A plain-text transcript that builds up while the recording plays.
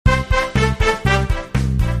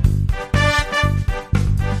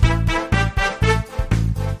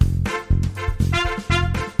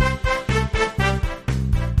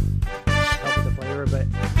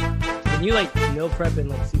meal prep and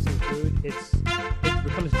like seasoned food, it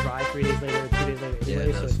becomes dry 3 days later, 2 days later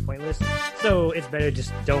anyway, so it's pointless. So it's better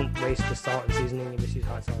just don't waste the salt and seasoning and just use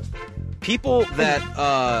hot sauce. People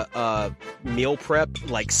that meal prep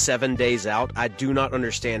like 7 days out, I do not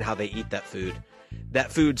understand how they eat that food.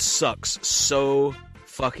 That food sucks so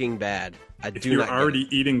fucking bad. If you're already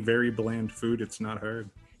eating very bland food, it's not hard.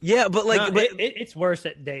 Yeah, but like, it's worse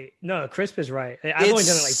at day. No, Crisp is right. I've only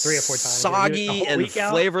done it like 3 or 4 times. Soggy and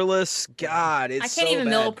flavorless. God, it's I can't even bad.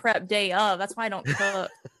 meal prep day of. That's why I don't cook.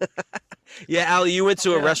 Yeah, Allie, you went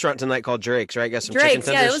to a restaurant tonight called Drake's, right? Got some Drake's, chicken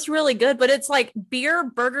tenders? yeah, it was really good, but it's like beer,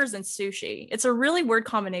 burgers, and sushi. It's a really weird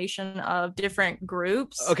combination of different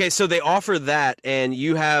groups. Okay, so they offer that, and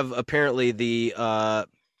you have apparently the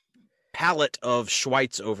palette of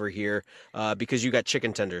Schweitz over here because you got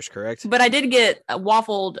chicken tenders, correct? But I did get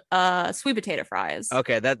waffled sweet potato fries.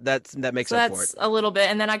 Okay, that makes so up for it. That's a little bit,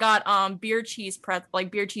 and then I got beer cheese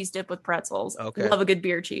beer cheese dip with pretzels. Okay, love a good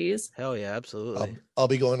beer cheese. Hell yeah, absolutely. I'll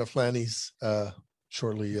be going to Flanny's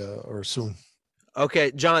shortly or soon.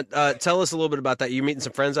 Okay, John, tell us a little bit about that. You meeting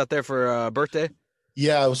some friends out there for a birthday?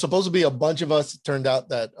 Yeah, it was supposed to be a bunch of us. It turned out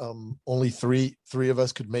that only three of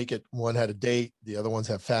us could make it. One had a date, the other ones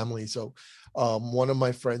have family. So one of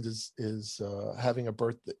my friends is having a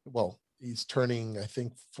birthday. Well, he's turning, I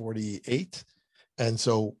think, 48. And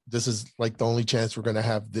so this is like the only chance we're going to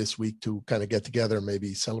have this week to kind of get together and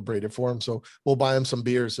maybe celebrate it for him. So we'll buy him some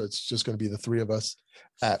beers. So it's just going to be the 3 of us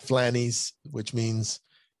at Flanny's, which means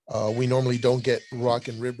we normally don't get rock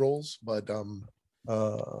and rib rolls, but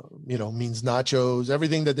means nachos,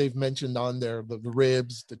 everything that they've mentioned on there, the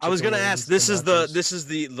ribs. I was going to ask, this is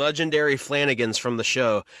the legendary Flanagan's from the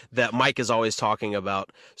show that Mike is always talking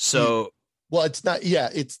about. So, well, it's not. Yeah,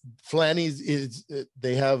 it's Flanny's.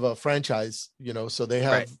 They have a franchise, so they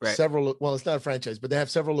have several. Well, it's not a franchise, but they have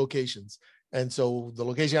several locations. And so the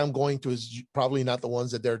location I'm going to is probably not the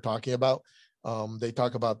ones that they're talking about. They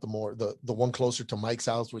talk about the one closer to Mike's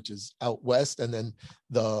house, which is out west, and then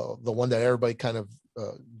the one that everybody kind of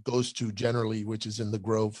goes to generally, which is in the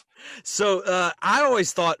Grove. So I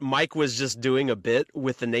always thought Mike was just doing a bit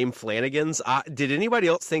with the name Flanagan's. Did anybody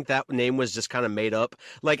else think that name was just kind of made up?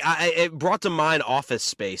 Like it brought to mind Office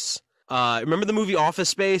Space. Remember the movie Office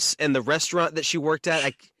Space and the restaurant that she worked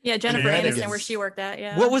at? Jennifer Aniston, where she worked at.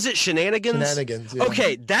 Yeah. What was it? Shenanigans. Shenanigans. Yeah.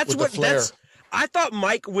 Okay, that's I thought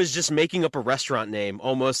Mike was just making up a restaurant name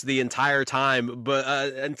almost the entire time, but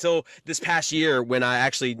until this past year when I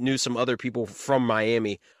actually knew some other people from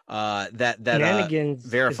Miami that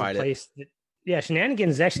verified it.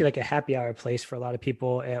 Shenanigans is actually like a happy hour place for a lot of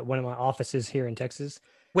people at one of my offices here in Texas.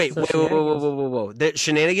 Wait, whoa.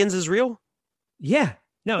 Shenanigans is real? Yeah.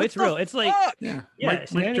 No, it's real. It's like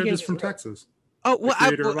Mike Judge is from Texas. Oh well,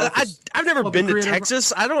 I've never been to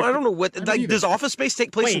Texas. I don't know what does Office Space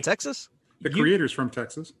take place in Texas? The creator's from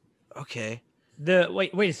Texas. Okay.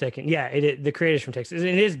 Wait a second. Yeah, the creator's from Texas. And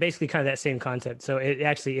it is basically kind of that same concept. So it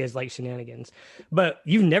actually is like Shenanigans. But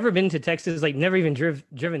you've never been to Texas, like never even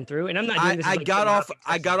driven through. And I'm not doing this. I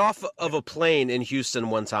got off of a plane in Houston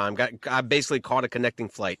one time. I basically caught a connecting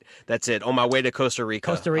flight. That's it. On my way to Costa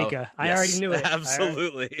Rica. I already knew it.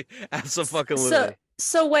 Absolutely. Absolutely.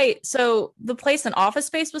 So wait, so the place in Office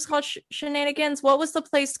Space was called Shenanigans. What was the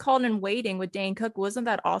place called in Waiting with Dane Cook? Wasn't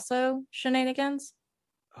that also Shenanigans?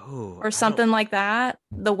 Oh, or something like that.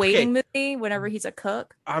 The Waiting movie, whenever he's a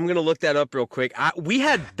cook. I'm gonna look that up real quick. We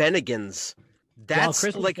had Bennigan's. That's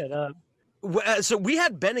like so we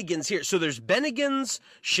had Bennigan's here. So there's Bennigan's,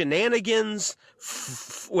 Shenanigans.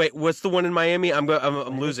 Wait, what's the one in Miami? I'm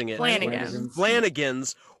losing it.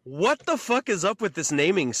 Flanagan's. What the fuck is up with this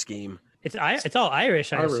naming scheme? It's all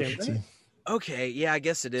Irish, I assume. Okay, yeah, I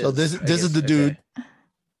guess it is. So this is the dude.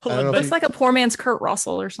 Looks like a poor man's Kurt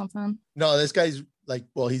Russell or something. No, this guy's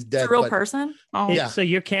he's dead. It's a real person. Oh, yeah. So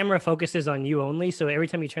your camera focuses on you only. So every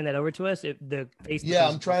time you turn that over to us, the face. Yeah,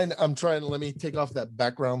 I'm trying. Let me take off that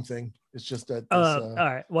background thing. It's just that. All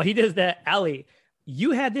right. Well, he does that. Allie,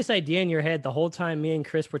 you had this idea in your head the whole time me and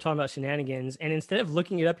Chris were talking about Shenanigans, and instead of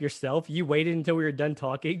looking it up yourself, you waited until we were done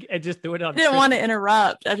talking and just threw it on. I didn't want to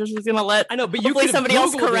interrupt. I just was gonna let. I know, but hopefully somebody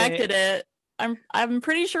else corrected it. I'm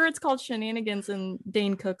pretty sure it's called Shenanigans in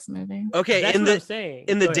Dane Cook's movie. Okay, that's what I'm saying.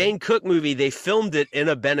 In the Dane Cook movie, they filmed it in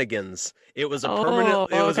a Bennigan's. It was a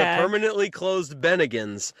permanently closed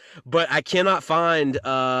Bennigan's, but I cannot find.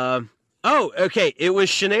 Okay, it was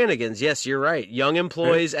Shenanigans. Yes, you're right. Young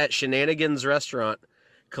employees at Shenanigans restaurant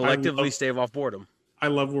collectively stave off boredom. I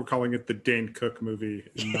love we're calling it the Dane Cook movie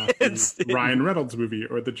and not the Ryan Reynolds movie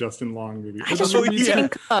or the Justin Long movie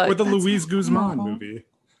or the Luis Guzman movie.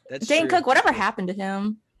 Dane Cook, whatever happened to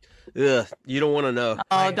him? Ugh, you don't want to know.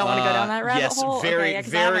 Oh, don't want to go down that rabbit yes, hole. very, Okay,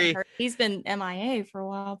 very. He's been MIA for a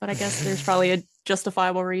while, but I guess there's probably a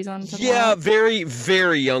justifiable reason. Yeah, very,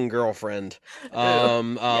 very young girlfriend.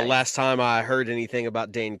 Last time I heard anything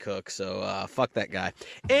about Dane Cook, so fuck that guy.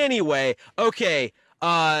 Anyway, okay.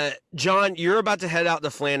 John, you're about to head out to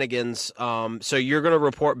Flanagan's. So you're going to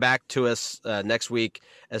report back to us next week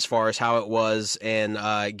as far as how it was,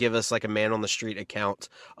 and give us like a man on the street account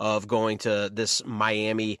of going to this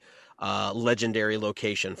Miami legendary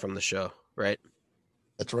location from the show, right?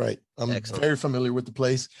 That's right. I'm Excellent. very familiar with the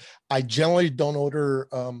place. I generally don't order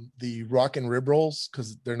the rockin' rib rolls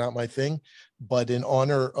because they're not my thing. But in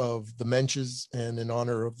honor of the Menches and in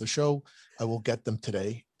honor of the show, I will get them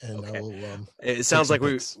today. And Okay. I will. It sounds like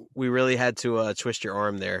we really had to twist your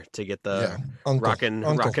arm there to get the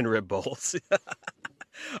rockin' rib bowls.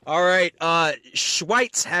 All right.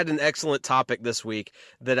 Schweitz had an excellent topic this week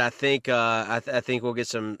that I think I think we'll get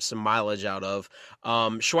some mileage out of.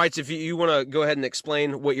 Schweitz, if you want to go ahead and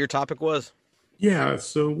explain what your topic was. Yeah,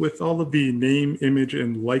 so with all of the name, image,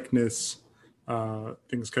 and likeness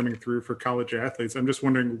things coming through for college athletes, I'm just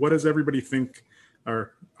wondering, what does everybody think,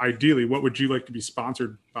 or ideally, what would you like to be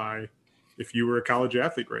sponsored by if you were a college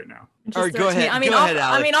athlete right now? All right, go ahead.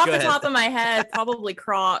 Off the top of my head, probably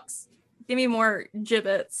Crocs. Give me more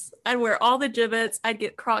Jibbits. I'd wear all the Jibbits. I'd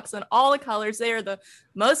get Crocs in all the colors. They are the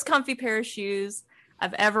most comfy pair of shoes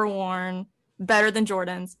I've ever worn. Better than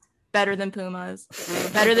Jordans, better than Pumas,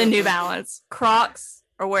 better than New Balance. Crocs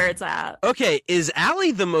are where it's at. Okay, is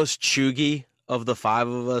Allie the most chuggy of the five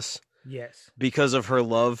of us? Yes. Because of her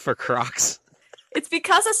love for Crocs? It's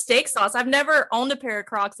because of Steak Sauce. I've never owned a pair of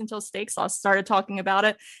Crocs until Steak Sauce started talking about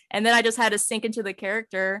it. And then I just had to sink into the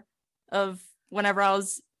character of whenever I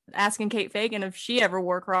was asking Kate Fagan if she ever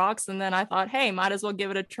wore Crocs. And then I thought, hey, might as well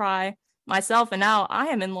give it a try myself. And now I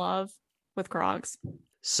am in love with Crocs.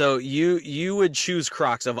 So you would choose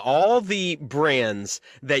Crocs of all the brands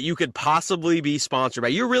that you could possibly be sponsored by.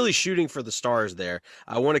 You're really shooting for the stars there.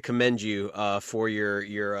 I want to commend you for your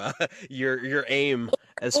aim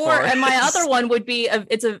as far as... And my other one would be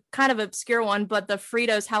it's a kind of obscure one, but the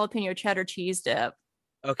Fritos jalapeno cheddar cheese dip.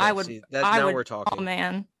 Okay, we're talking. Oh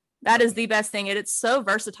man, that is the best thing. It's so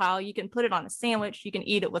versatile. You can put it on a sandwich. You can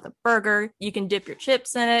eat it with a burger. You can dip your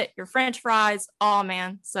chips in it, your French fries. Oh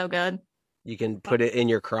man, so good. You can put it in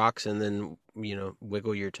your Crocs and then,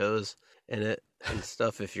 wiggle your toes in it and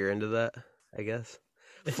stuff if you're into that, I guess.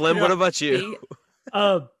 Flem, what about you?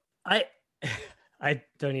 I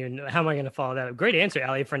don't even know. How am I going to follow that up? Great answer,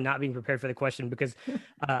 Allie, for not being prepared for the question, because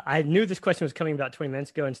I knew this question was coming about 20 minutes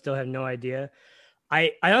ago and still have no idea.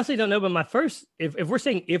 I honestly don't know, but my first, if we're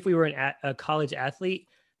saying if we were a college athlete,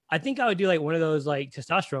 I think I would do like one of those like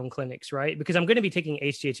testosterone clinics, right? Because I'm going to be taking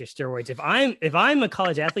HGH or steroids. If I'm a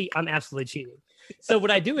college athlete, I'm absolutely cheating. So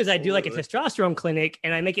what I do is I do like a testosterone clinic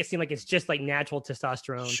and I make it seem like it's just like natural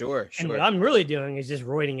testosterone. Sure. And what I'm really doing is just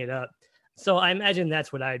roiding it up. So I imagine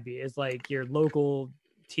that's what I'd be, is like your local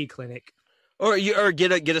T clinic. Or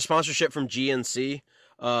get a sponsorship from GNC.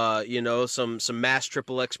 Some Mass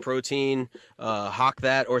Triple X protein, hawk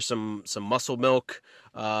that, or some muscle milk.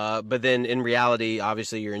 But then in reality,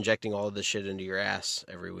 obviously, you're injecting all of this shit into your ass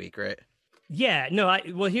every week, right? Yeah, no.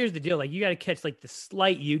 Well, here's the deal. Like, you got to catch like the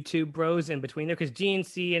slight YouTube bros in between there, because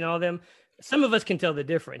GNC and all them, some of us can tell the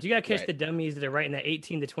difference. You got to catch the dummies that are right in that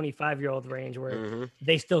 18 to 25-year-old range where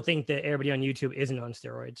they still think that everybody on YouTube isn't on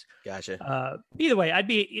steroids. Gotcha. Either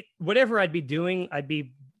way, whatever I'd be doing, I'd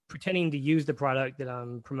be pretending to use the product that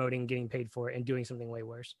I'm promoting, getting paid for it, and doing something way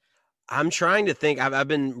worse. I'm trying to think. I've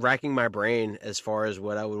been racking my brain as far as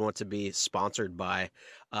what I would want to be sponsored by.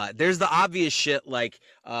 There's the obvious shit like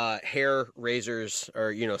hair razors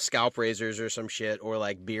or, scalp razors or some shit, or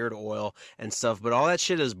like beard oil and stuff. But all that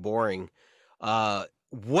shit is boring.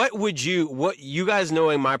 What you guys,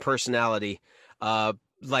 knowing my personality, and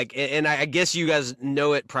I guess you guys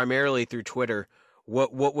know it primarily through Twitter.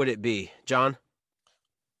 What would it be, John?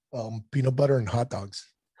 Peanut butter and hot dogs.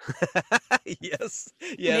 Yes.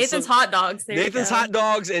 Nathan's hot dogs. Nathan's hot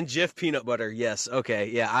dogs and Jif peanut butter. Yes. Okay.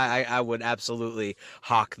 Yeah. I would absolutely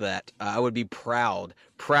hawk that. I would be proud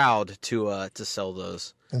to sell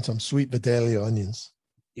those. And some sweet Vidalia onions.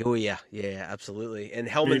 Oh yeah. Yeah. Absolutely. And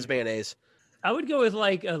Hellman's mayonnaise. I would go with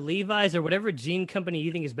like a Levi's or whatever jean company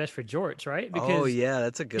you think is best for jorts, right? Because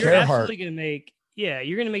that's a good. You're absolutely gonna make. Yeah,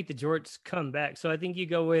 you're gonna make the jorts come back. So I think you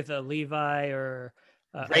go with a Levi or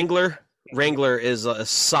Wrangler. Wrangler is a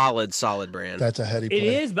solid brand. That's a heady play. It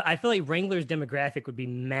is, but I feel like Wrangler's demographic would be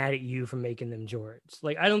mad at you for making them jorts.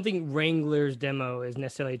 Like, I don't think Wrangler's demo is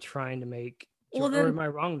necessarily trying to make jorts. Or am I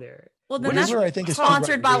wrong there? Well, then that's I think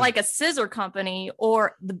sponsored by like a scissor company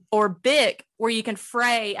or Bic, where you can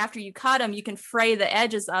fray after you cut them. You can fray the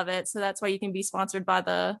edges of it, so that's why you can be sponsored by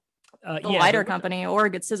the lighter company or a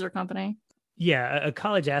good scissor company. Yeah, a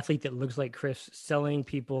college athlete that looks like Chris selling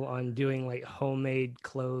people on doing like homemade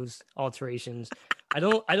clothes alterations. I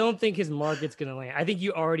don't think his market's gonna land. I think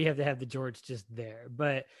you already have to have the jorts just there.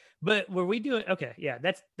 But were we doing okay? Yeah,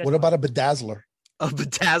 that's what about a bedazzler? A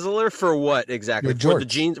bedazzler for what exactly? For the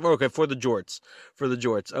jeans? Okay, for the jorts. For the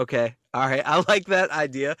jorts. Okay. All right. I like that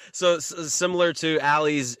idea. So similar to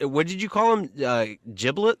Allie's, what did you call them?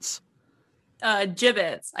 Giblets?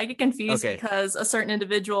 Gibbets. I get confused because a certain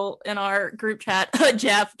individual in our group chat,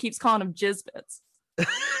 Jeff, keeps calling them jizzbits.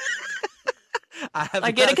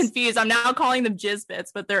 I get it confused. I'm now calling them jizzbits,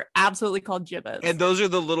 but they're absolutely called gibbets. And those are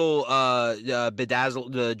the little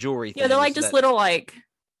bedazzled jewelry things. Yeah, they're like just little like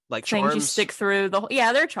charms things you stick through the.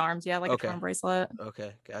 Yeah, they're charms. Yeah, like a charm bracelet.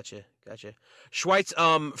 Okay, gotcha. Schweitz,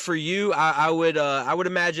 for you, I would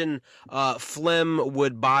imagine Flem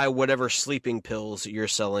would buy whatever sleeping pills you're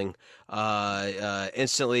selling,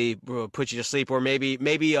 instantly put you to sleep, or maybe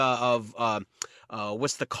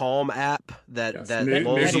what's the Calm app that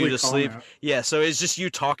lulls you to sleep? App. Yeah, so it's just you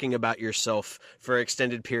talking about yourself for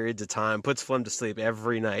extended periods of time, puts Flem to sleep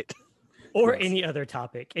every night. Or any other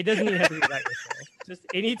topic. It doesn't even have to be about yourself. Just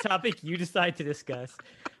any topic you decide to discuss.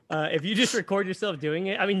 If you just record yourself doing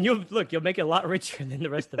it, I mean, you'll make it a lot richer than the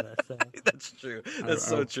rest of us. So. That's true. That's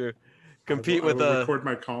so true. Compete with record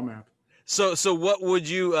my Calm app. So what would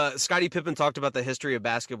you? Scottie Pippen talked about the history of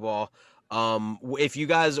basketball. If you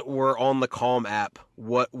guys were on the Calm app,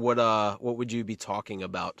 what would you be talking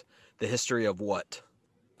about? The history of what?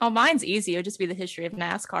 Oh, mine's easy. It would just be the history of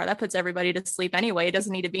NASCAR. That puts everybody to sleep anyway. It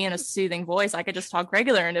doesn't need to be in a soothing voice. I could just talk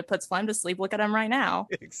regular and it puts Flem to sleep. Look at him right now.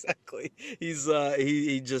 Exactly. He's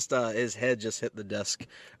he just his head just hit the desk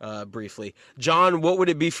briefly. John, what would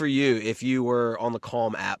it be for you if you were on the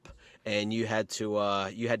Calm app and you had to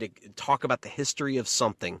talk about the history of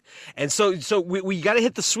something? And so we got to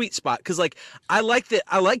hit the sweet spot, because like I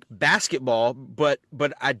like basketball, but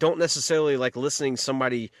I don't necessarily like listening to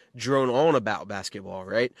somebody drone on about basketball,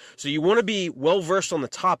 right? So you want to be well versed on the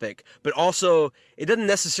topic, but also it doesn't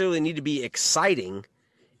necessarily need to be exciting.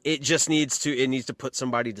 It just needs to put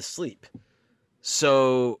somebody to sleep.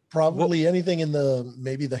 So probably anything in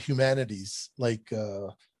maybe the humanities, like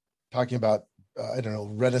talking about I don't know,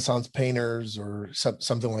 Renaissance painters or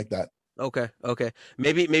something like that. Okay.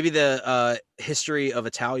 Maybe the history of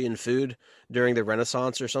Italian food during the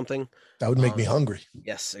Renaissance or something. That would make me hungry.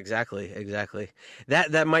 Yes, exactly.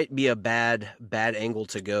 That might be a bad angle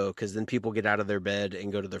to go, because then people get out of their bed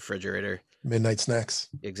and go to the refrigerator. Midnight snacks.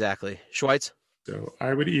 Exactly. Schweitz? So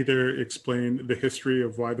I would either explain the history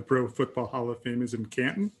of why the Pro Football Hall of Fame is in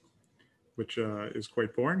Canton, which is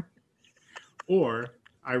quite boring, or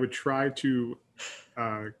I would try to,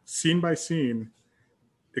 scene by scene,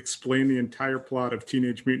 explain the entire plot of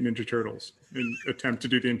Teenage Mutant Ninja Turtles and attempt to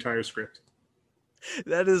do the entire script.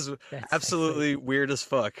 That's absolutely weird as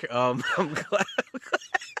fuck. I'm glad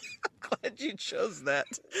you chose that.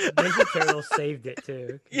 Ninja Turtles saved it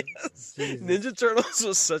too. Yes, Jesus. Ninja Turtles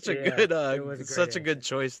was such a good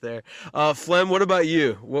choice there. Flem, what about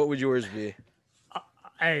you? What would yours be?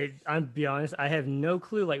 I'm be honest, I have no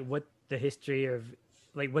clue like what the history of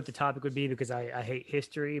what the topic would be, because I hate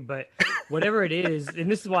history, but whatever it is,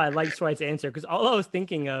 and this is why I like Schweiz's answer, because all I was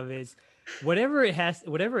thinking of is whatever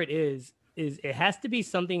it is it has to be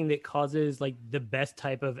something that causes like the best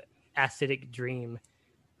type of acidic dream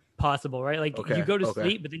possible, right? Like you go to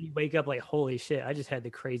sleep, but then you wake up like, holy shit, I just had the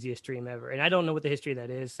craziest dream ever. And I don't know what the history of that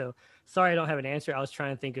is. So sorry, I don't have an answer. I was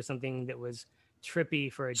trying to think of something that was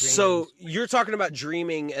trippy for a dream. So you're talking about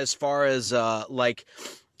dreaming as far as like,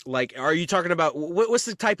 are you talking about what's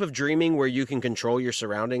the type of dreaming where you can control your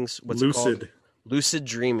surroundings? What's lucid? It called? Lucid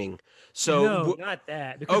dreaming. So no, not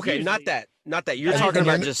that. Okay, not that. You're talking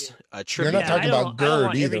about just a trip. You're not talking about GERD I don't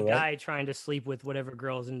want either, every right? guy trying to sleep with whatever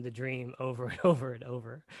girl's in the dream over and over and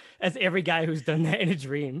over. As every guy who's done that in a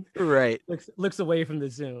dream, right, looks away from the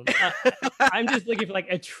Zoom. I'm just looking for like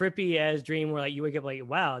a trippy ass dream where like you wake up like,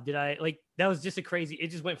 wow, did I like that was just a crazy. It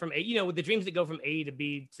just went from A, with the dreams that go from A to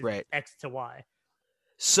B to X to Y.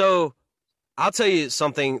 So I'll tell you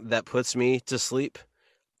something that puts me to sleep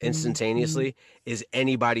instantaneously is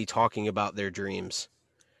anybody talking about their dreams.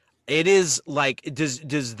 It is like,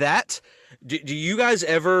 does that, do you guys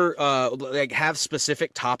ever like have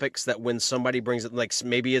specific topics that when somebody brings it, like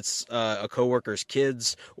maybe it's a coworker's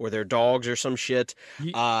kids or their dogs or some shit,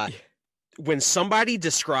 when somebody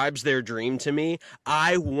describes their dream to me,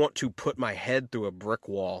 I want to put my head through a brick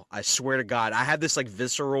wall. I swear to God, I have this like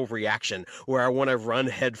visceral reaction where I want to run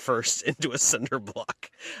head first into a cinder block.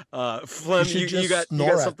 Flem, you got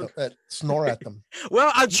something? Snore at them.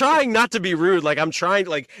 Well, I'm trying not to be rude. Like I'm trying,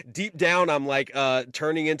 like deep down, I'm like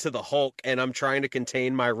turning into the Hulk, and I'm trying to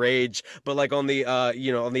contain my rage. But like on the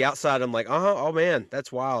on the outside, I'm like, oh man,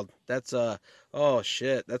 that's wild. That's oh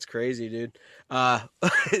shit, that's crazy, dude.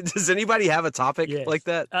 Does anybody have a topic like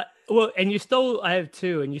that? Well, and I have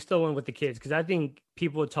two, and you stole one with the kids, because I think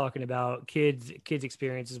people talking about kids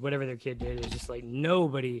experiences, whatever their kid did, is just like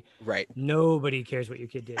nobody cares what your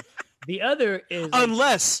kid did. The other is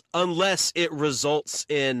unless it results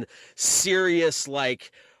in serious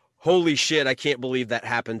like, holy shit, I can't believe that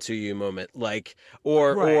happened to you moment. Like,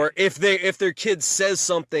 or if their kid says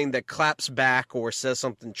something that claps back or says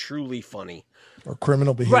something truly funny. Or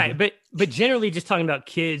criminal behavior. Right, but generally just talking about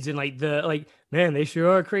kids and man, they sure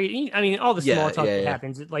are crazy. I mean, all the small talk that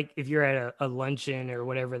happens, like if you're at a luncheon or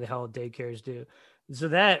whatever the hell daycares do. So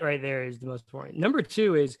that right there is the most important. Number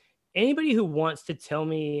two is anybody who wants to tell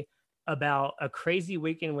me about a crazy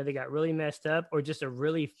weekend where they got really messed up or just a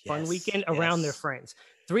really fun weekend around their friends.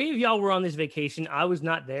 3 of y'all were on this vacation. I was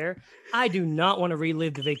not there. I do not want to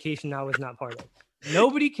relive the vacation I was not part of.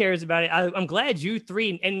 Nobody cares about it. I'm glad you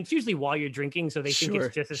three, and it's usually while you're drinking, so they think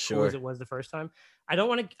it's just as cool as it was the first time. I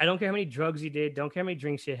don't care how many drugs you did, don't care how many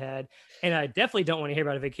drinks you had, and I definitely don't want to hear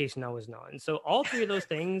about a vacation I was not. And so all 3 of those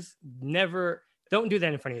things, don't do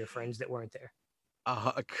that in front of your friends that weren't there.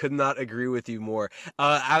 I could not agree with you more.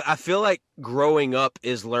 I feel like growing up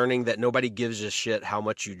is learning that nobody gives a shit how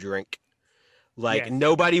much you drink. Like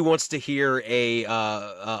nobody wants to hear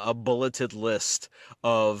a bulleted list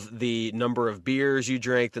of the number of beers you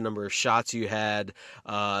drank, the number of shots you had,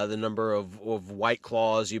 the number of White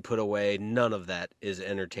Claws you put away. None of that is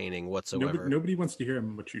entertaining whatsoever. Nobody wants to hear how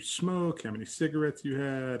much you smoke, how many cigarettes you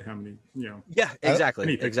had, how many, Yeah,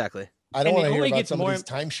 exactly. Exactly. I don't want to hear about somebody's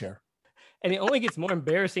timeshare. And it only gets more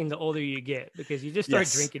embarrassing the older you get, because you just start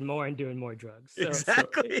drinking more and doing more drugs. So,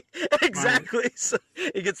 exactly. So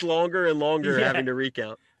it gets longer and longer having to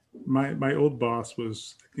recount. My old boss I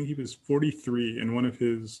think he was 43, and one of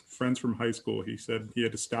his friends from high school, he said he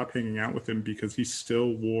had to stop hanging out with him because he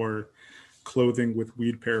still wore clothing with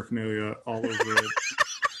weed paraphernalia all over it.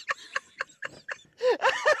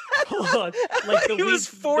 Hold on. Like he was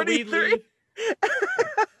 43?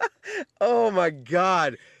 Oh my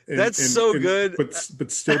God. That's so good.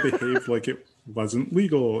 But still behaved like it wasn't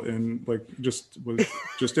legal, and like was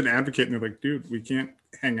just an advocate. And they're like, dude, we can't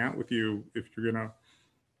hang out with you if you're gonna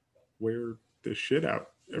wear this shit out.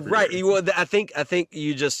 Right. Well, I think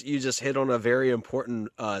you just hit on a very important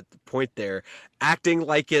point there. Acting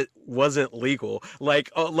like it wasn't legal, like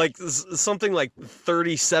something like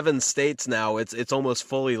 37 states now, it's almost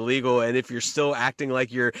fully legal. And if you're still acting like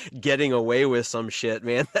you're getting away with some shit,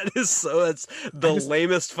 man, that's the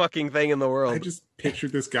lamest fucking thing in the world. I just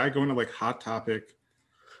pictured this guy going to like Hot Topic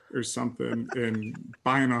or something and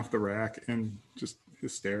buying off the rack, and just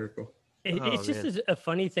hysterical. It's just a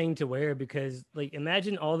funny thing to wear, because like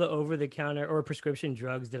imagine all the over-the-counter or prescription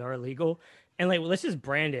drugs that are illegal, and like let's just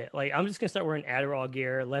brand it. Like I'm just gonna start wearing Adderall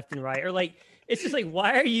gear left and right, or like it's just like,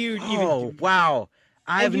 why are you even? Oh wow,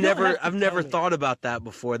 I've never thought about that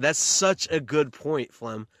before. That's such a good point,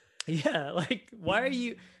 Flem. Yeah, like why are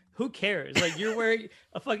you? Who cares? Like you're wearing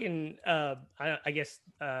a fucking I guess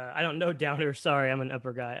I don't know, downer. Sorry, I'm an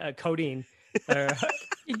upper guy. Codeine.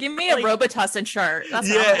 You give me a Robitussin shirt. That's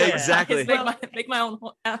exactly. Make my own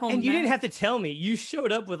at home. And you didn't have to tell me. You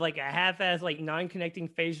showed up with like a half-ass, like non-connecting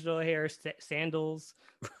facial hair, sandals.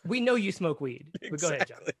 We know you smoke weed. But go ahead,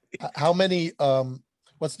 John. How many?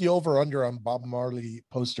 What's the over/under on Bob Marley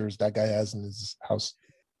posters that guy has in his house?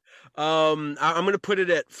 I'm gonna put it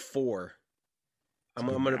at 4. I'm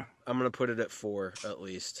gonna put it at 4 at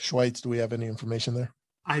least. Schweitz, do we have any information there?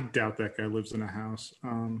 I doubt that guy lives in a house.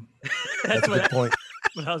 That's a good point.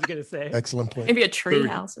 What I was gonna say. Excellent point. Maybe a tree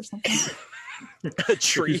house or something. A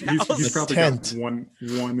tree house. He's probably got one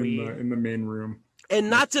in the main room. And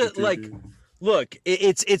not to like, look,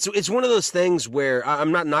 it's one of those things where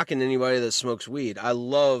I'm not knocking anybody that smokes weed. I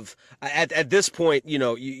love at this point,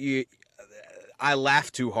 I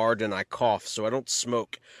laugh too hard and I cough, so I don't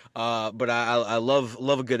smoke. But I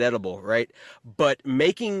love a good edible, right? But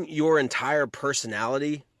making your entire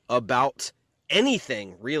personality about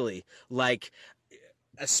anything, really, like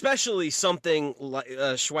especially something like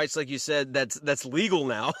Schweitz, like you said, that's legal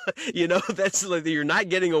now. That's like you're not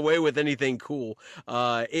getting away with anything cool.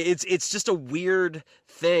 It's just a weird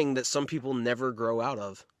thing that some people never grow out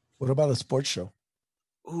of. What about a sports show?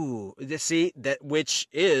 Ooh, see that, which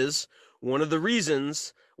is one of the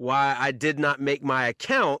reasons why I did not make my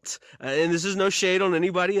account. And this is no shade on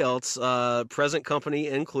anybody else, present company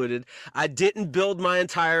included. I didn't build my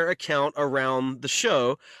entire account around the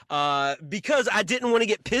show because I didn't want to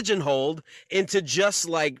get pigeonholed into just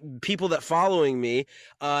like people that following me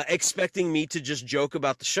expecting me to just joke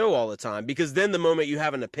about the show all the time. Because then the moment you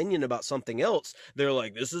have an opinion about something else, they're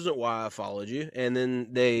like, "This isn't why I followed you," and then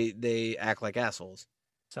they act like assholes.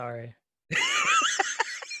 Sorry.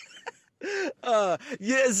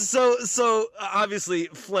 Yeah, so obviously,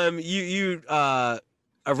 Flem, you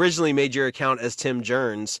originally made your account as Tim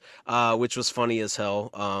Jerns, which was funny as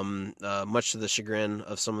hell, much to the chagrin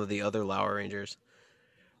of some of the other Lower Rangers.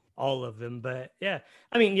 All of them, but yeah,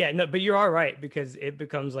 I mean, yeah, no, but you are right, because it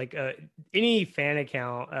becomes like any fan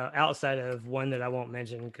account outside of one that I won't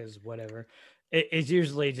mention because whatever, it's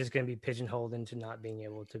usually just going to be pigeonholed into not being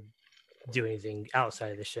able to do anything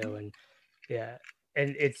outside of the show. And yeah,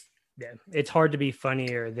 and it's hard to be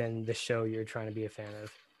funnier than the show you're trying to be a fan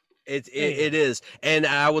of. It is, and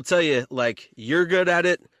I will tell you, like, you're good at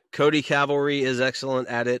it. Cody Cavalry is excellent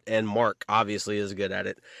at it, and Mark obviously is good at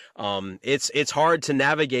it. It's hard to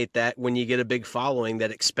navigate that when you get a big following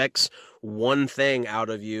that expects one thing out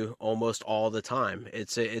of you almost all the time.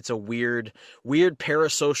 It's a weird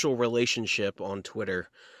parasocial relationship on Twitter,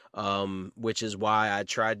 which is why I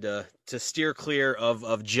tried to steer clear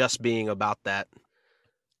of just being about that.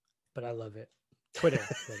 But I love it. Twitter.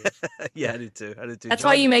 Yeah, I do too. That's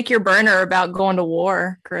why you make your burner about going to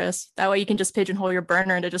war, Chris. That way you can just pigeonhole your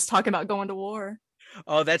burner into just talking about going to war.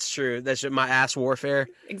 Oh, that's true. That's my ass warfare.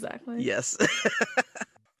 Exactly. Yes.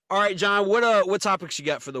 All right, John. What topics you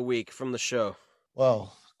got for the week from the show?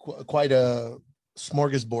 Well, quite a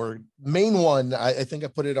smorgasbord. Main one, I think I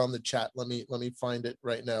put it on the chat. Let me find it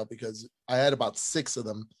right now because I had about 6 of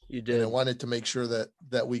them. You did. And I wanted to make sure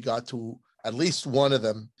that we got to at least one of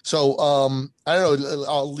them. So I don't know.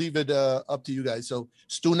 I'll leave it up to you guys. So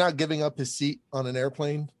Stu not giving up his seat on an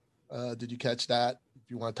airplane. Did you catch that? If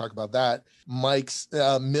you want to talk about that, Mike's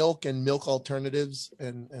milk and milk alternatives,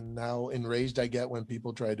 and now enraged I get when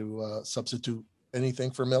people try to substitute anything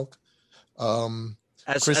for milk.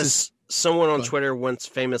 As someone on Twitter once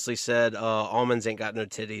famously said, almonds ain't got no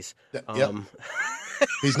titties. Yep.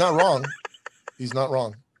 He's not wrong. He's not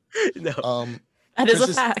wrong. No. That is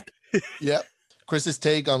a fact. Yep. Chris's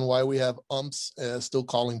take on why we have umps still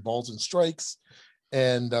calling balls and strikes.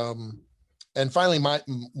 And finally, my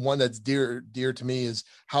one that's dear to me is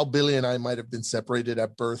how Billy and I might have been separated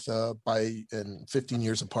at birth by 15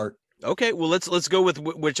 years apart. Okay, well let's go with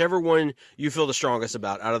whichever one you feel the strongest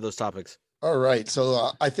about out of those topics. All right,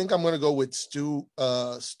 so I think I'm going to go with Stu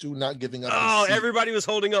not giving up. Oh, everybody was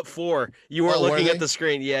holding up 4. You weren't looking at the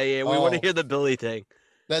screen. Yeah. We want to hear the Billy thing.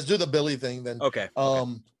 Let's do the Billy thing then. Okay.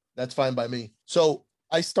 That's fine by me. So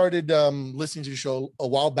I started listening to the show a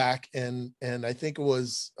while back, and I think it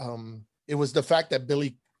was the fact that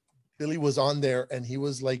Billy was on there and he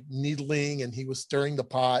was like needling and he was stirring the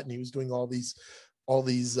pot and he was doing all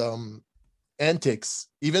these antics,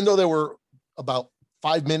 even though there were about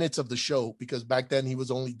 5 minutes of the show, because back then he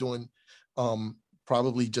was only doing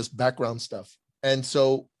probably just background stuff. And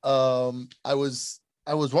so I was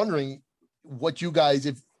wondering what you guys,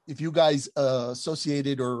 if you guys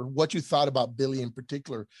associated or what you thought about Billy in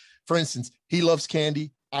particular. For instance, he loves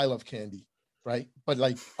candy. I love candy, right? But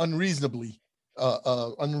like unreasonable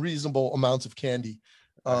amounts of candy.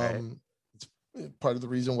 Right. It's part of the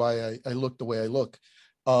reason why I look the way I look.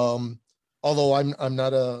 Although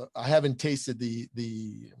I haven't tasted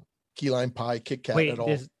the key lime pie Kit Kat at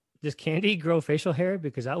all. Does candy grow facial hair?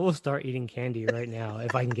 Because I will start eating candy right now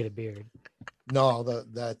if I can get a beard. No,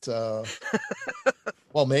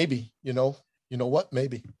 well, maybe, you know what?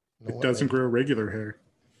 Maybe. It doesn't grow regular hair.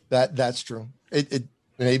 That's true. It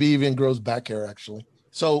maybe even grows back hair, actually.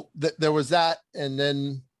 So there was that. And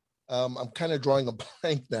then I'm kind of drawing a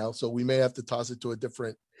blank now. So we may have to toss it to a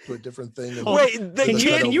different thing. Wait,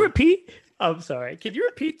 can you repeat? I'm sorry. Can you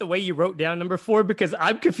repeat the way you wrote down number 4? Because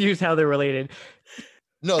I'm confused how they're related.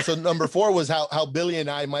 No, so number 4 was how Billy and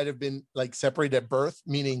I might have been like separated at birth,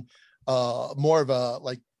 meaning more of a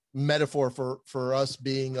like metaphor for us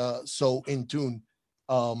being so in tune.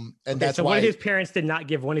 That's so why one of his parents did not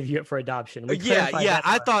give one of you up for adoption. Yeah.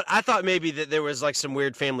 I thought maybe that there was like some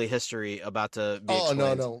weird family history about to be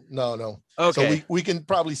explained. No. Okay. So we can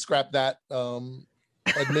probably scrap that.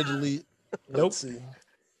 Admittedly, let's see.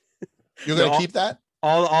 You're gonna keep that?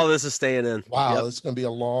 All this is staying in. Wow, Yep. This is gonna be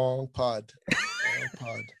a long pod.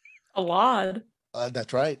 A lot.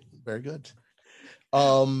 That's right. Very good.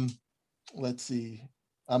 Let's see.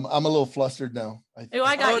 I'm a little flustered now. Oh,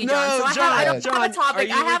 I got you, John. So John, I have a topic.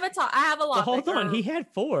 you... I have a lot. Hold on, he had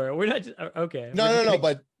 4. We're not just, okay. No.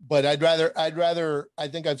 But I'd rather. I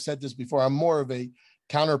think I've said this before. I'm more of a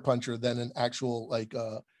counterpuncher than an actual like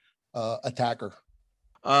attacker.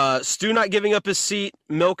 Stu not giving up his seat.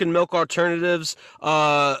 Milk and milk alternatives.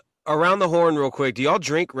 Around the horn, real quick. Do y'all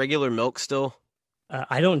drink regular milk still?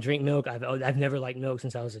 I don't drink milk. I've never liked milk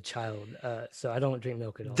since I was a child, so I don't drink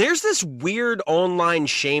milk at all. There's this weird online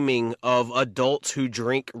shaming of adults who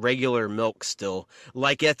drink regular milk still,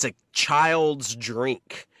 like it's a child's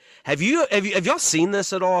drink. Have y'all seen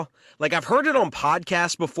this at all? Like, I've heard it on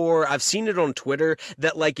podcasts before. I've seen it on Twitter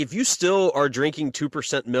that, like, if you still are drinking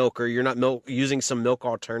 2% milk or you're not using some milk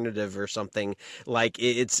alternative or something, like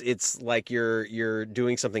it's like you're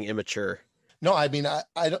doing something immature. No, I mean, I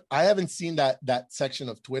haven't seen that section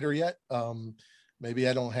of Twitter yet. Maybe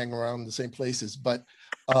I don't hang around the same places, but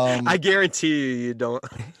I guarantee you don't.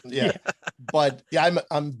 Yeah. But yeah,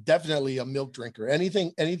 I'm definitely a milk drinker.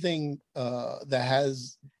 Anything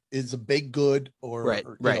that is a baked good or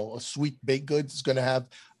you know, a sweet baked good is going to have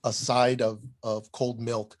a side of cold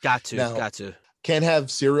milk. Got to. Can't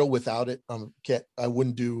have cereal without it. I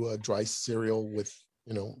wouldn't do dry cereal with.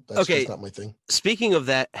 You know, that's just not my thing. Speaking of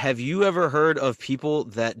that, have you ever heard of people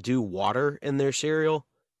that do water in their cereal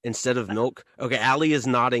instead of milk? Okay, Allie is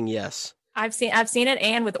nodding yes. I've seen it,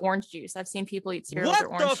 and with orange juice. I've seen people eat cereal with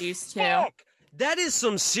orange juice too. That is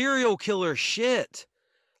some serial killer shit.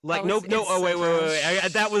 Like wait.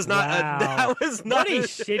 That was not. Wow. That was not a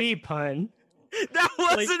shitty pun. That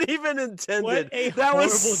wasn't even intended. That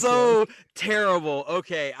was so terrible.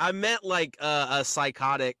 Okay, I meant like a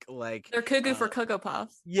psychotic, like they're cuckoo for Cocoa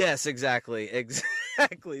Puffs. Yes, exactly.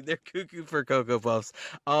 They're cuckoo for Cocoa Puffs.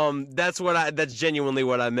 That's genuinely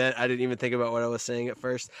what I meant. I didn't even think about what I was saying at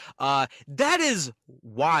first. That is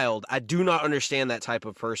wild. I do not understand that type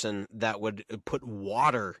of person that would put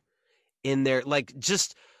water in there, like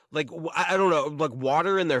just. Like, I don't know, like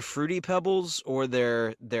water in their Fruity Pebbles or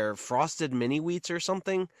their frosted mini wheats or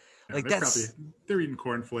something. Yeah, like they're eating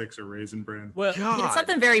cornflakes or Raisin Bran. Well, it's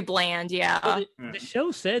something very bland. Yeah. Well, the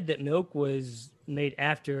show said that milk was made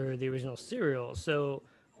after the original cereal, so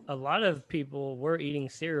a lot of people were eating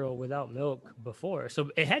cereal without milk before.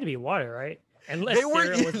 So it had to be water, right? Unless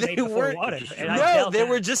cereal was made before water. No, they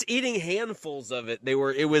were just eating handfuls of it.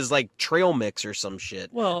 It was like trail mix or some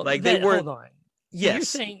shit. Well, like they weren't. Hold on. Yes. You're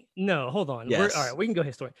saying no. Hold on. Yes. All right, we can go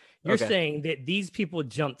history. You're saying that these people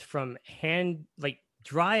jumped from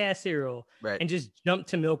dry ass cereal and just jumped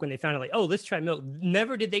to milk when they found out, like, oh, let's try milk.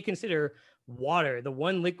 Never did they consider water, the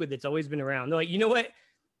one liquid that's always been around. They're like, you know what?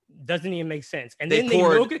 Doesn't even make sense. And then they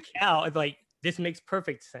milk a cow. It's like, this makes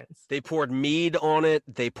perfect sense. They poured mead on it.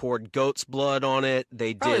 They poured goat's blood on it.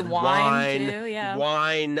 They probably did wine. Too, yeah.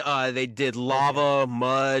 Wine. They did lava,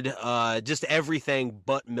 mud, just everything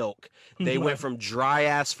but milk. They went from dry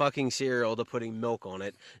ass fucking cereal to putting milk on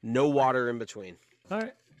it. No water in between. All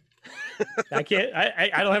right. I can't.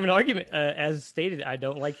 I don't have an argument. As stated, I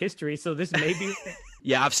don't like history, so this may be.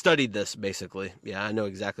 Yeah, I've studied this basically. Yeah, I know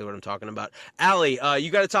exactly what I'm talking about. Allie,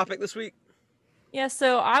 you got a topic this week? Yeah,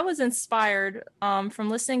 so I was inspired from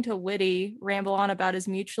listening to Witty ramble on about his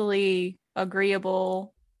mutually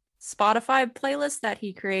agreeable Spotify playlist that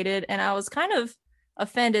he created, and I was kind of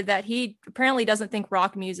offended that he apparently doesn't think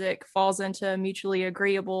rock music falls into a mutually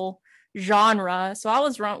agreeable genre. So I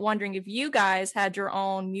was wondering if you guys had your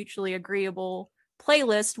own mutually agreeable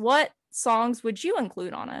playlist, what songs would you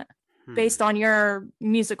include on it based on your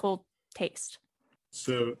musical taste?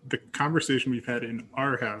 So the conversation we've had in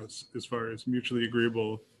our house, as far as mutually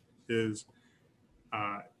agreeable, is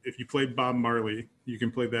if you play Bob Marley, you can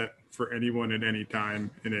play that for anyone at any time,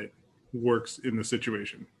 and it works in the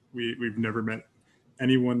situation. We've never met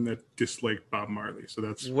anyone that disliked Bob Marley, so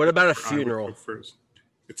that's. What about a funeral? First,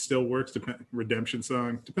 it still works. Redemption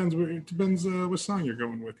song depends what song you're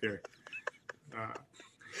going with here.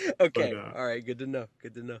 Okay, all right, good to know.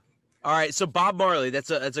 All right, so Bob Marley, that's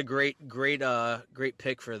a great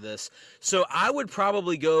pick for this. So I would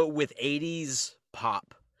probably go with 80s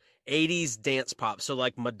pop, 80s dance pop. So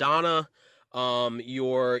like Madonna,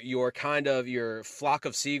 your kind of your Flock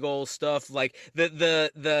of Seagulls stuff, like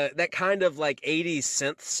the that kind of like 80s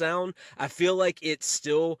synth sound. I feel like it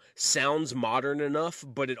still sounds modern enough,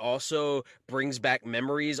 but it also brings back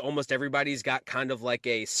memories. Almost everybody's got kind of like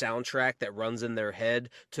a soundtrack that runs in their head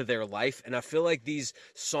to their life, and I feel like these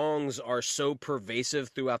songs are so pervasive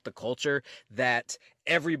throughout the culture that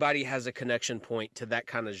everybody has a connection point to that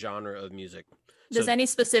kind of genre of music. Does any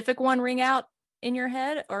specific one ring out in your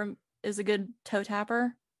head, or is a good toe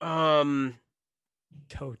tapper? Toe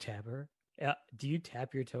tapper. Do you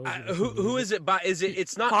tap your toes? Who is it by?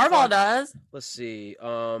 It's not Harbaugh does. Let's see.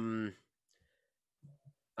 I'm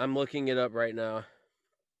looking it up right now.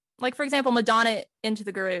 Like, for example, Madonna, Into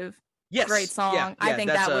the Groove. Yes. Great song. Yeah, I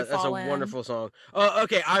think that would fall in. That's a wonderful song.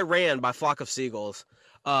 Okay, I Ran by Flock of Seagulls.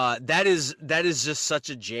 That is just such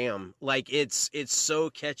a jam. Like, it's so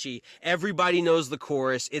catchy. Everybody knows the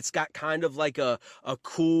chorus. It's got kind of like a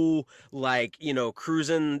cool, like,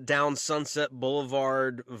 cruising down Sunset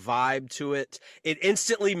Boulevard vibe to it. It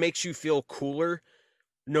instantly makes you feel cooler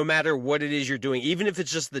no matter what it is you're doing, even if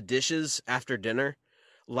it's just the dishes after dinner.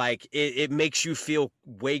 Like, it makes you feel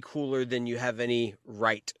way cooler than you have any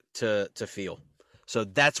right to feel. So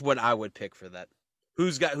that's what I would pick for that.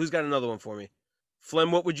 Who's got another one for me?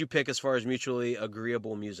 Flem, what would you pick as far as mutually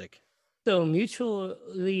agreeable music? So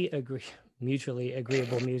mutually agreeable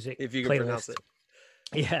music. If you can pronounce it.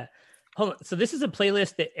 Yeah. Hold on. So this is a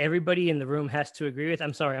playlist that everybody in the room has to agree with.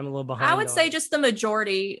 I'm sorry, I'm a little behind. I would say just the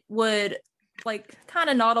majority would like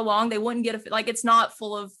kind of nod along. They wouldn't get like it's not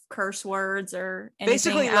full of curse words or anything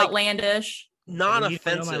basically outlandish.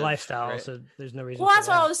 Non-offensive. My lifestyle, right? So there's no reason. Well, that's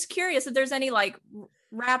why I was curious if there's any like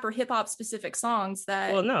rap or hip hop specific songs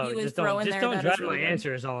that you would throw in there. Just don't drive my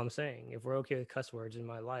answer is all I'm saying. If we're okay with cuss words in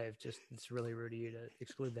my life, it's really rude of you to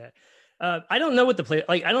exclude that. I don't know what the play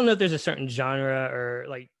like. I don't know if there's a certain genre or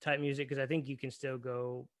like type music because I think you can still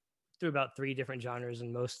go through about 3 different genres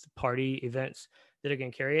in most party events that are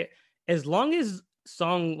going to carry it. As long as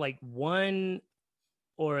song like 1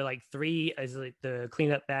 or like 3 as like the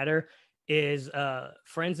cleanup batter is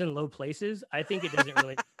Friends in Low Places, I think it doesn't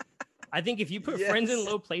really. I think if you put Friends in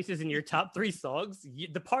Low Places in your top 3 songs,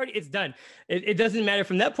 the party, it's done. It doesn't matter.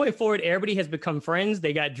 From that point forward, everybody has become friends.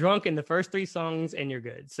 They got drunk in the first 3 songs and you're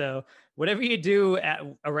good. So whatever you do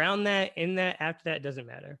around that, in that, after that, doesn't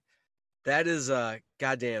matter. That is,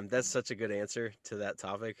 goddamn, that's such a good answer to that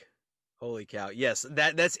topic. Holy cow. Yes,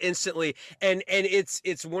 that's instantly. And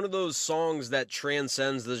it's one of those songs that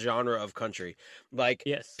transcends the genre of country. Like,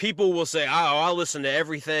 yes, people will say, I'll listen to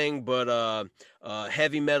everything but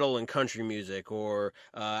heavy metal and country music, or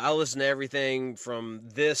I'll listen to everything from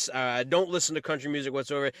this. I don't listen to country music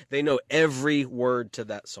whatsoever. They know every word to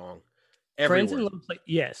that song. Friends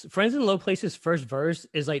in Low Places first verse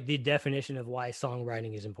is like the definition of why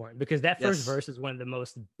songwriting is important, because that first verse is one of the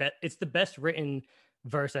most it's the best written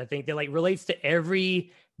verse, I think, that like relates to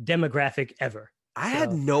every demographic ever. I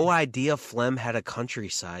had no idea Flem had a country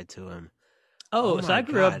side to him. So I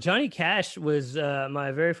grew up, Johnny Cash was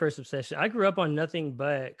my very first obsession. I grew up on nothing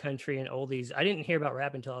but country and oldies. I didn't hear about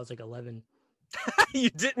rap until I was like 11. You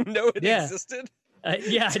didn't know it existed?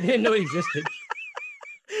 Yeah, I didn't know it existed.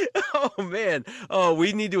 Oh man! Oh,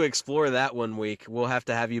 we need to explore that one week. We'll have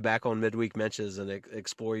to have you back on Midweek Mentions and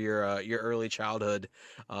explore your early childhood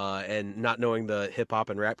and not knowing the hip hop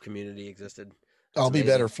and rap community existed. I'll be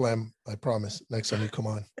better, Flem. I promise. Next time you come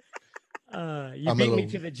on. You beat me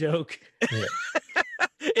to the joke. Yeah.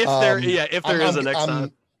 if there is a next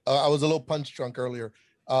time. I was a little punch drunk earlier.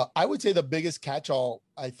 I would say the biggest catch-all,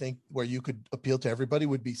 I think, where you could appeal to everybody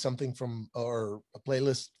would be something from, or a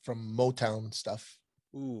playlist from Motown stuff.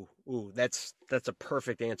 Ooh, that's a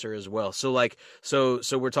perfect answer as well. So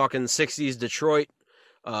we're talking 60s Detroit,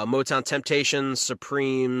 Motown Temptations,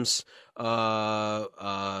 Supremes,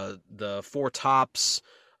 the Four Tops,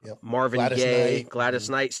 Marvin Gaye, Gladys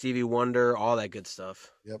Knight, Stevie Wonder, all that good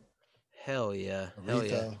stuff. Yep. Hell yeah.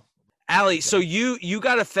 Allie, so you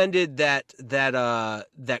got offended that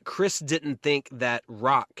Chris didn't think that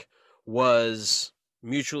rock was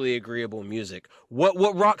mutually agreeable music.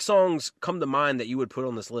 What rock songs come to mind that you would put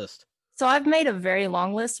on this list? So I've made a very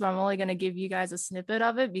long list, but I'm only going to give you guys a snippet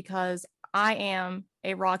of it because I am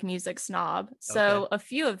a rock music snob. So a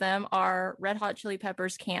few of them are Red Hot Chili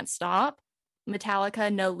Peppers, Can't Stop,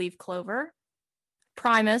 Metallica, No Leaf Clover,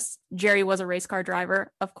 Primus, Jerry Was a Race Car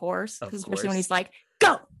Driver, of course, because especially when he's like,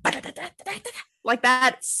 go, like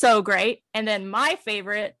that, so great. And then my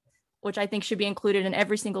favorite, which I think should be included in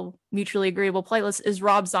every single mutually agreeable playlist, is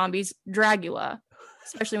Rob Zombie's Dragula.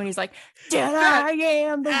 Especially when he's like, I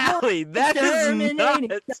am the Allie, that is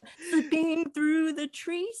nuts. Slipping through the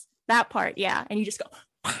trees. That part, yeah. And you just go.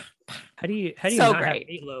 How do you so not great.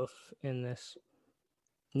 have Meatloaf in this?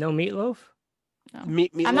 No Meatloaf? No.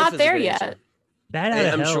 Meatloaf I'm not there yet. Bad out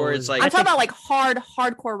of I'm hell sure it's like I'm talking about like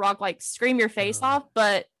hardcore rock, like scream your face off,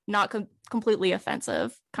 but not completely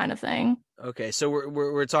offensive kind of thing. Okay, so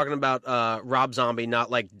we're talking about Rob Zombie, not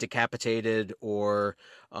like Decapitated or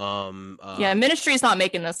Ministry's not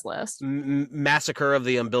making this list. Massacre of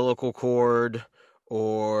the Umbilical Cord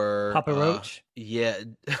or Papa Roach. Yeah,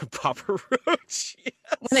 Papa Roach. Yes.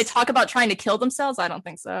 When they talk about trying to kill themselves, I don't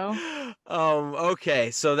think so. Okay,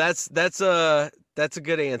 so that's a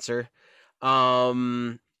good answer.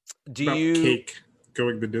 Cake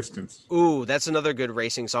going the distance? Ooh, that's another good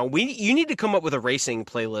racing song. You need to come up with a racing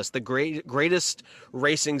playlist, the greatest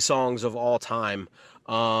racing songs of all time.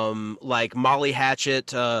 Like Molly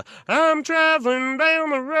Hatchet, I'm traveling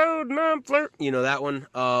down the road and I'm flirting. You know that one.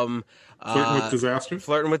 Flirting with Disaster.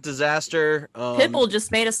 Flirting with Disaster. Pitbull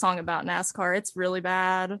just made a song about NASCAR. It's really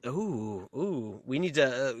bad. Ooh. We need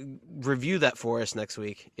to review that for us next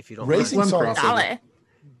week if you don't. Racing mind. songs.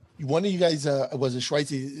 One of you guys was it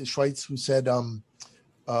Schweitz who said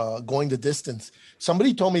going the distance.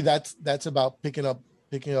 Somebody told me that's about picking up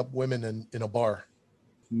women in a bar.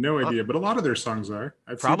 No idea, but a lot of their songs are.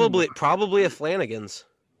 Probably a Flanagan's.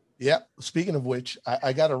 Yeah. Speaking of which,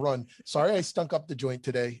 I got to run. Sorry, I stunk up the joint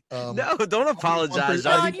today. No, don't apologize.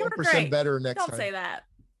 I'll be 1% better next time. Don't say that.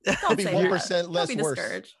 Don't be 1% less don't be worse.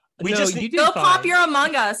 Discouraged. We just need go pop your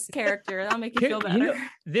Among Us character. That'll make you feel better.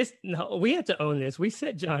 We had to own this. We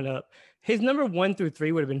set John up. His number 1 through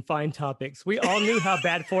 3 would have been fine topics. We all knew how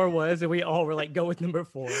bad 4 was, and we all were like, go with number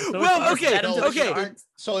 4. So okay.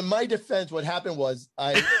 So in my defense, what happened was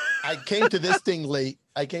I came to this thing late.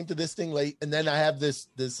 And then I have this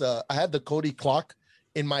I have the Cody clock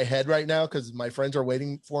in my head right now because my friends are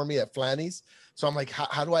waiting for me at Flanny's. So I'm like,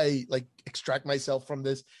 how do I like extract myself from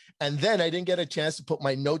this? And then I didn't get a chance to put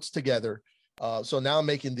my notes together. So now I'm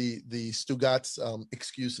making the Stugatz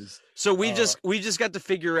excuses. So we just got to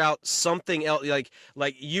figure out something else.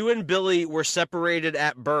 Like you and Billy were separated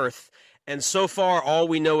at birth, and so far all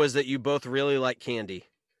we know is that you both really like candy.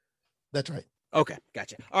 That's right. Okay,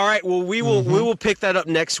 gotcha. All right, well we will pick that up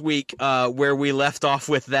next week where we left off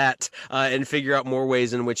with that and figure out more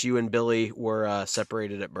ways in which you and Billy were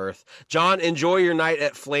separated at birth. John, enjoy your night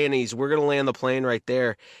at Flanny's. We're gonna land the plane right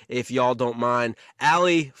there if y'all don't mind.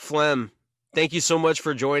 Allie, Flem, thank you so much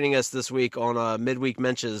for joining us this week on Midweek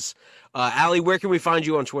Menches. Allie, where can we find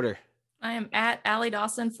you on Twitter? I am at Allie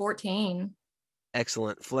Dawson 14.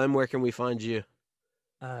 Excellent. Flem, where can we find you?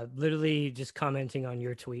 Literally just commenting on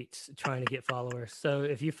your tweets, trying to get followers. So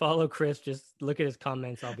if you follow Chris, just look at his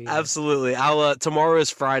comments. I'll be there. Absolutely. I'll tomorrow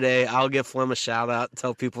is Friday. I'll give Flem a shout out.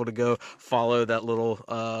 Tell people to go follow that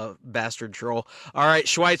little bastard troll. All right,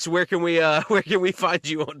 Schweitz, where can we find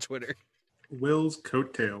you on Twitter? Will's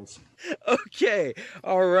Coattails. Okay.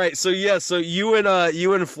 All right. So you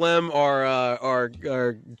and Flem are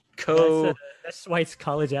that's Schweitz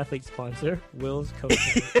college athlete sponsor, Will's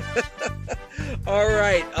Coattails. All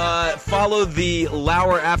right. Follow the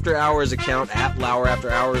Lauer After Hours account at Lauer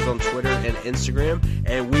After Hours on Twitter and Instagram,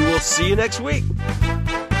 and we will see you next week.